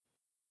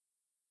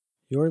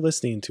You're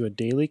listening to a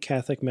daily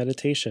Catholic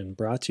meditation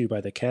brought to you by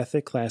the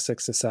Catholic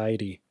Classic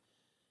Society.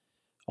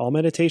 All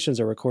meditations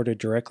are recorded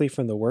directly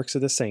from the works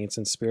of the saints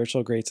and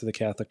spiritual greats of the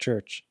Catholic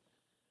Church.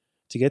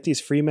 To get these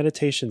free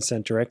meditations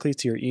sent directly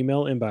to your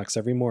email inbox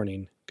every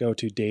morning, go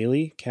to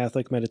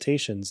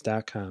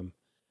dailycatholicmeditations.com.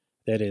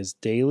 That is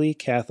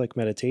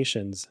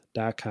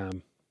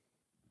dailycatholicmeditations.com.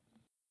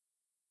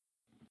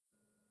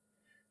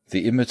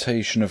 The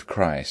Imitation of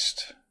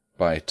Christ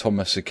by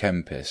Thomas à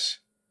Kempis,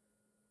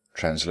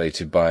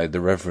 translated by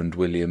the Reverend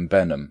William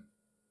Benham.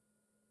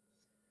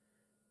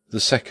 The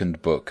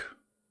Second Book,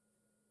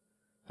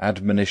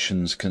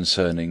 Admonitions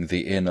Concerning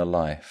the Inner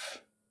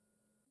Life.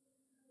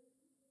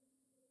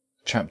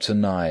 Chapter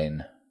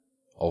 9,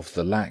 of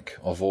the Lack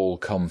of all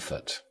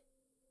Comfort.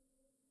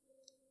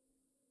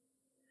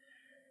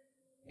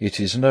 It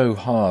is no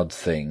hard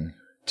thing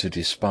to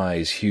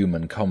despise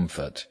human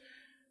comfort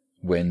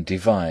when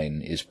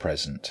divine is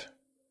present.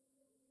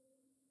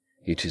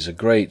 It is a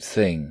great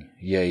thing,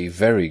 yea,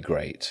 very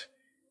great,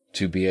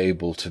 to be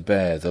able to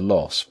bear the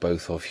loss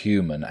both of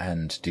human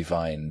and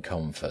divine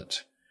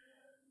comfort,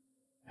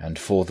 and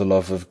for the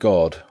love of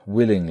God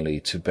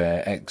willingly to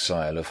bear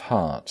exile of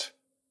heart,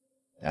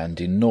 and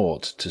in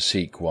naught to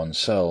seek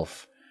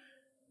oneself,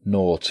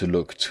 nor to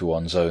look to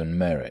one's own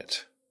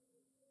merit.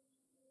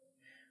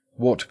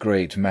 What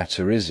great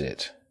matter is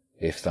it,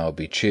 if thou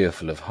be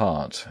cheerful of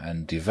heart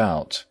and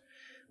devout,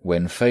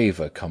 when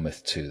favour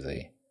cometh to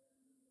thee?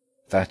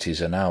 That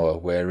is an hour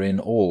wherein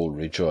all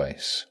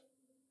rejoice.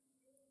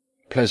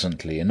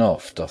 Pleasantly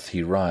enough doth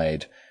he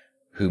ride,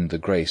 whom the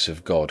grace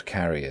of God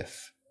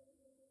carrieth.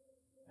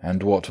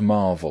 And what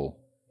marvel,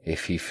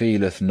 if he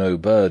feeleth no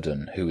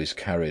burden who is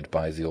carried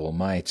by the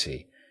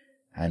Almighty,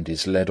 and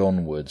is led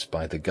onwards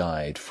by the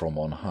guide from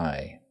on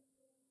high?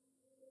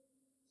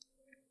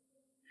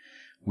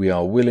 We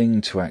are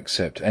willing to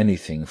accept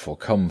anything for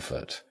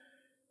comfort,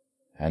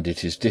 and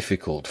it is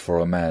difficult for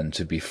a man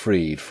to be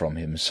freed from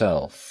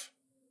himself.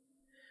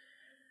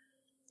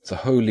 The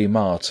holy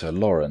martyr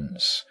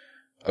Lawrence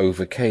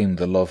overcame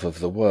the love of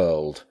the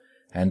world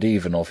and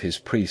even of his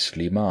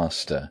priestly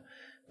master,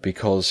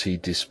 because he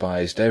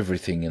despised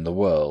everything in the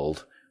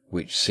world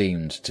which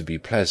seemed to be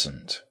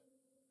pleasant,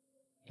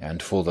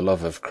 and for the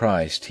love of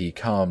Christ he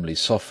calmly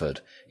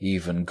suffered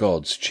even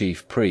God's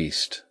chief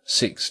priest,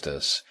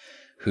 Sixtus,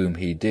 whom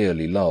he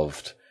dearly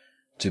loved,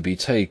 to be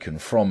taken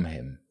from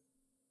him.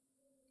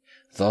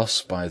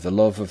 Thus by the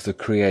love of the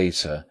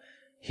Creator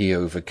he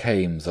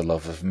overcame the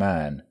love of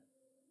man,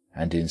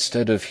 and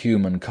instead of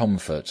human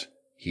comfort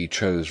he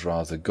chose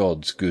rather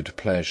God's good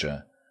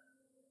pleasure.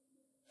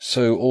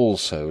 So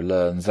also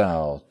learn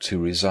thou to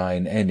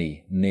resign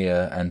any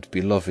near and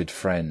beloved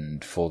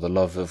friend for the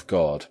love of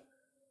God,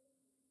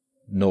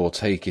 nor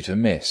take it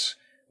amiss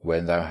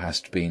when thou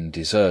hast been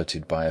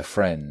deserted by a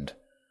friend,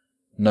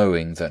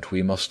 knowing that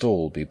we must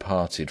all be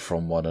parted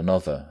from one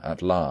another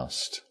at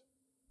last.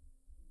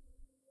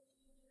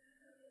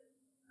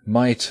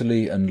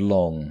 Mightily and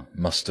long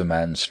must a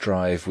man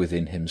strive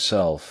within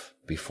himself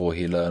before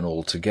he learn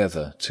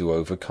altogether to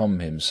overcome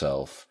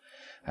himself,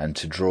 and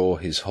to draw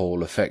his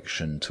whole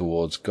affection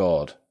towards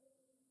God.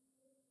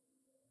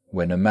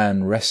 When a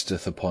man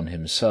resteth upon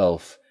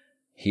himself,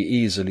 he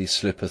easily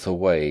slippeth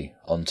away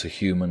unto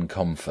human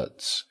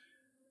comforts.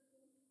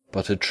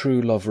 But a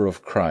true lover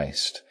of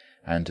Christ,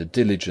 and a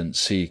diligent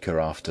seeker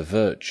after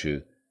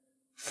virtue,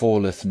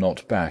 falleth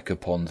not back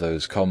upon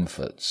those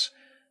comforts,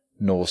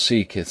 nor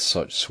seeketh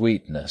such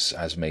sweetness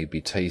as may be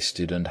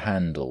tasted and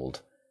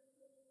handled,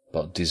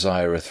 but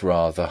desireth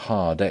rather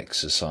hard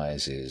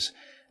exercises,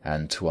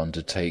 and to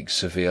undertake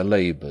severe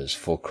labours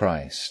for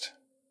Christ.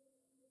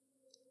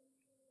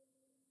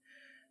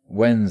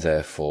 When,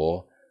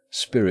 therefore,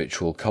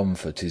 spiritual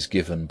comfort is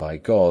given by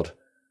God,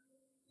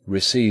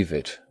 receive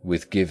it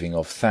with giving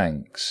of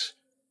thanks,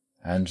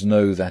 and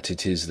know that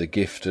it is the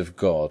gift of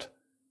God,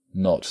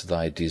 not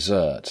thy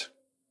desert.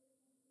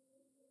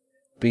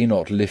 Be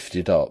not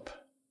lifted up.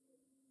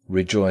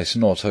 Rejoice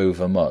not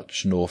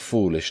overmuch, nor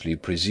foolishly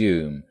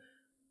presume,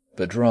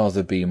 but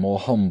rather be more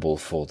humble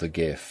for the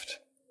gift,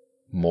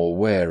 more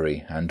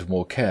wary and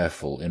more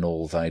careful in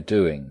all thy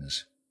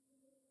doings.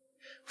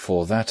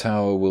 For that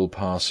hour will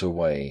pass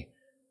away,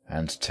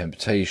 and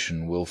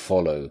temptation will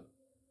follow.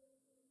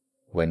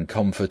 When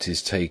comfort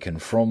is taken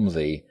from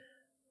thee,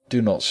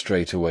 do not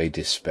straightway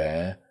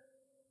despair,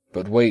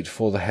 but wait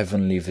for the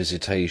heavenly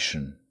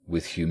visitation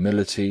with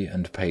humility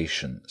and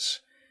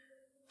patience,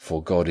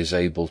 for God is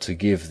able to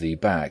give thee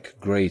back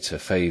greater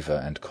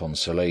favour and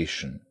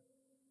consolation.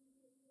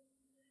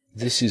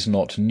 This is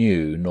not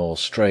new nor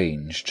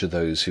strange to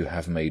those who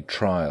have made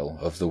trial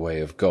of the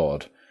way of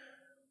God,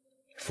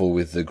 for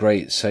with the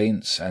great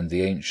saints and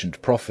the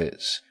ancient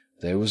prophets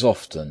there was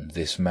often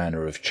this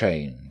manner of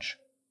change.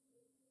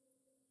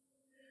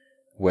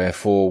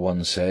 Wherefore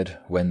one said,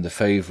 when the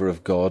favour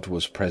of God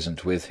was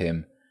present with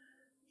him,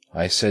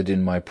 I said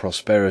in my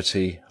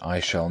prosperity, I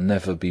shall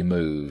never be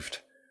moved.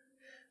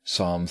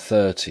 Psalm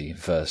 30,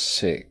 verse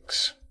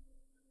 6.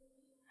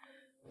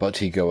 But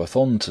he goeth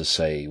on to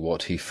say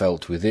what he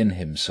felt within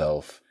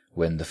himself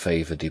when the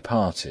favour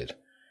departed,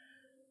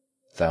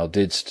 Thou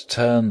didst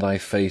turn thy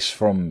face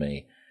from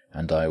me,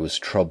 and I was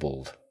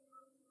troubled.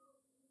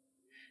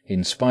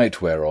 In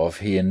spite whereof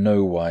he in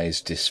no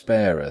wise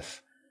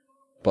despaireth,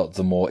 but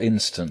the more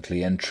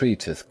instantly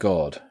entreateth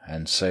God,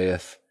 and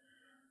saith,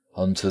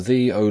 Unto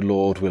thee, O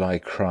Lord, will I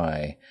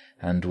cry,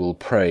 and will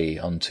pray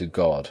unto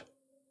God.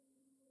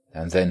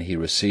 And then he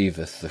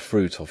receiveth the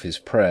fruit of his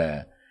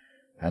prayer,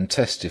 and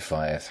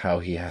testifieth how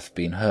he hath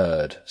been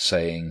heard,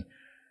 saying,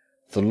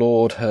 The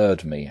Lord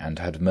heard me, and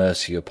had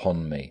mercy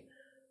upon me.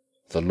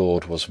 The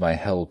Lord was my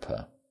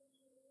helper.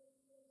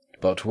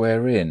 But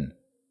wherein?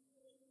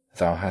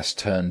 Thou hast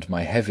turned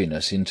my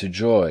heaviness into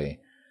joy.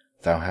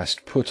 Thou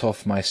hast put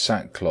off my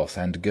sackcloth,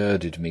 and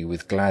girded me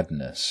with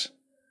gladness.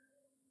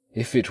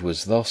 If it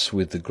was thus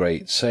with the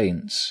great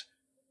saints,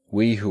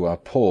 we who are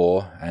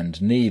poor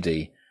and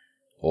needy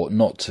ought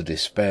not to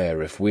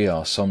despair if we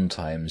are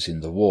sometimes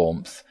in the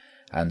warmth,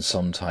 and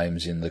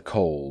sometimes in the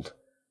cold.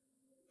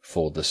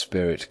 For the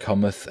Spirit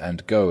cometh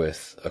and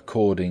goeth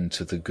according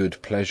to the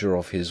good pleasure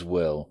of his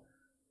will.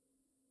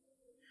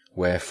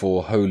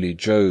 Wherefore holy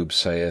Job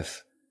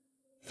saith,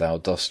 Thou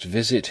dost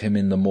visit him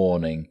in the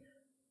morning,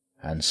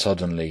 and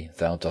suddenly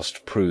thou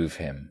dost prove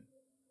him.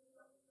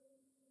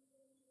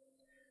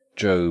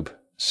 Job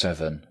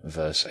 7,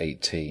 verse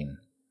 18.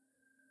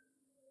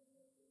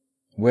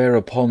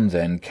 Whereupon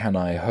then can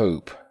I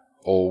hope,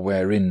 or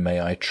wherein may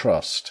I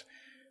trust,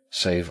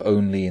 save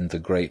only in the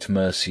great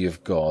mercy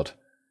of God,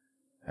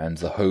 and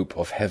the hope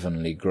of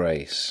heavenly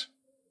grace?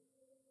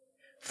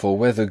 For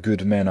whether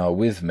good men are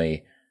with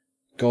me,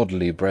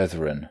 godly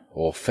brethren,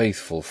 or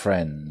faithful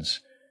friends,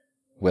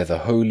 whether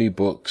holy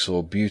books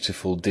or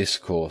beautiful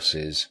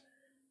discourses,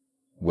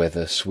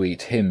 whether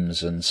sweet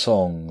hymns and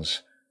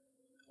songs,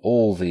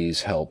 all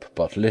these help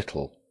but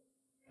little,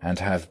 and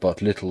have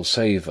but little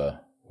savour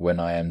when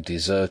I am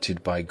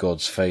deserted by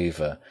God's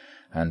favour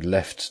and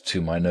left to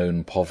mine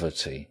own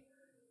poverty.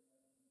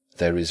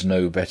 There is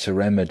no better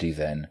remedy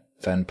then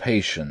than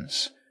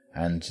patience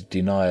and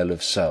denial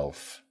of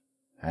self,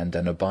 and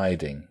an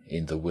abiding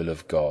in the will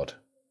of God.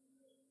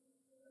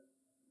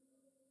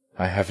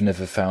 I have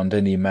never found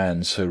any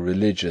man so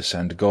religious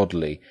and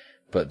godly,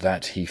 but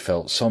that he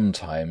felt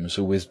sometimes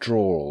a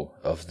withdrawal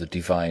of the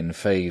divine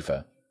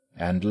favour,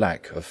 and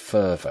lack of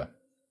fervour.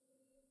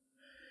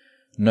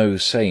 No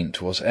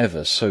saint was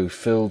ever so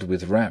filled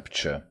with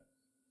rapture,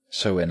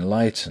 so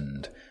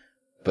enlightened,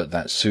 but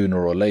that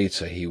sooner or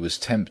later he was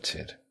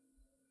tempted.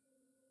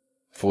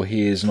 For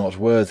he is not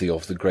worthy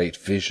of the great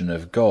vision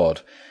of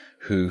God,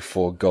 who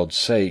for God's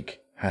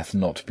sake hath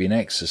not been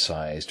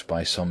exercised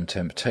by some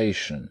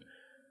temptation.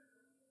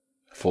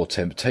 For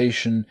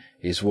temptation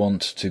is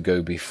wont to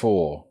go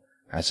before,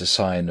 as a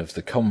sign of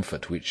the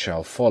comfort which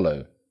shall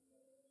follow,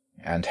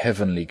 and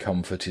heavenly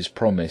comfort is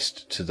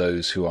promised to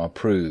those who are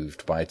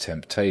proved by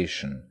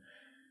temptation.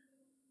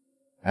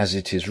 As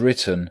it is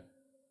written,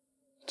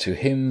 To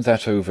him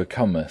that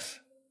overcometh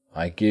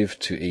I give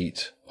to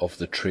eat of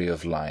the tree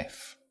of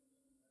life.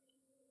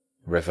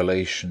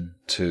 Revelation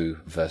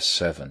 2, verse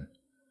 7.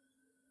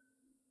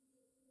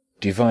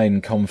 Divine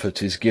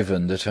comfort is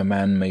given that a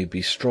man may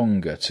be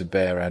stronger to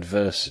bear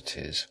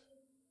adversities.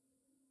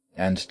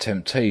 And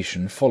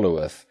temptation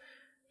followeth,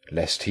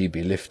 lest he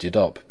be lifted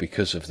up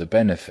because of the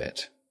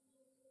benefit.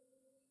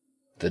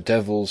 The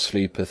devil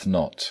sleepeth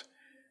not,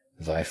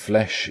 thy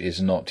flesh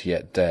is not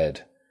yet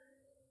dead.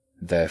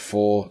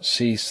 Therefore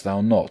cease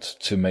thou not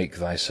to make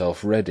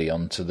thyself ready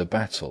unto the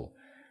battle,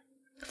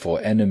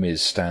 for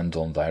enemies stand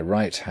on thy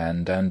right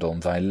hand and on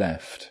thy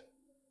left,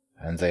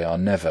 and they are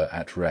never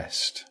at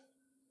rest.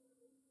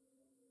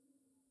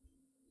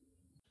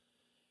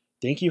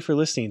 Thank you for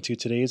listening to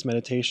today's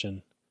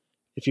meditation.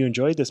 If you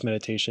enjoyed this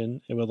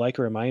meditation and would like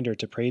a reminder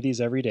to pray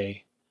these every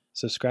day,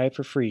 subscribe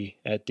for free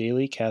at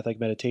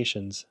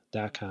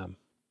dailycatholicmeditations.com.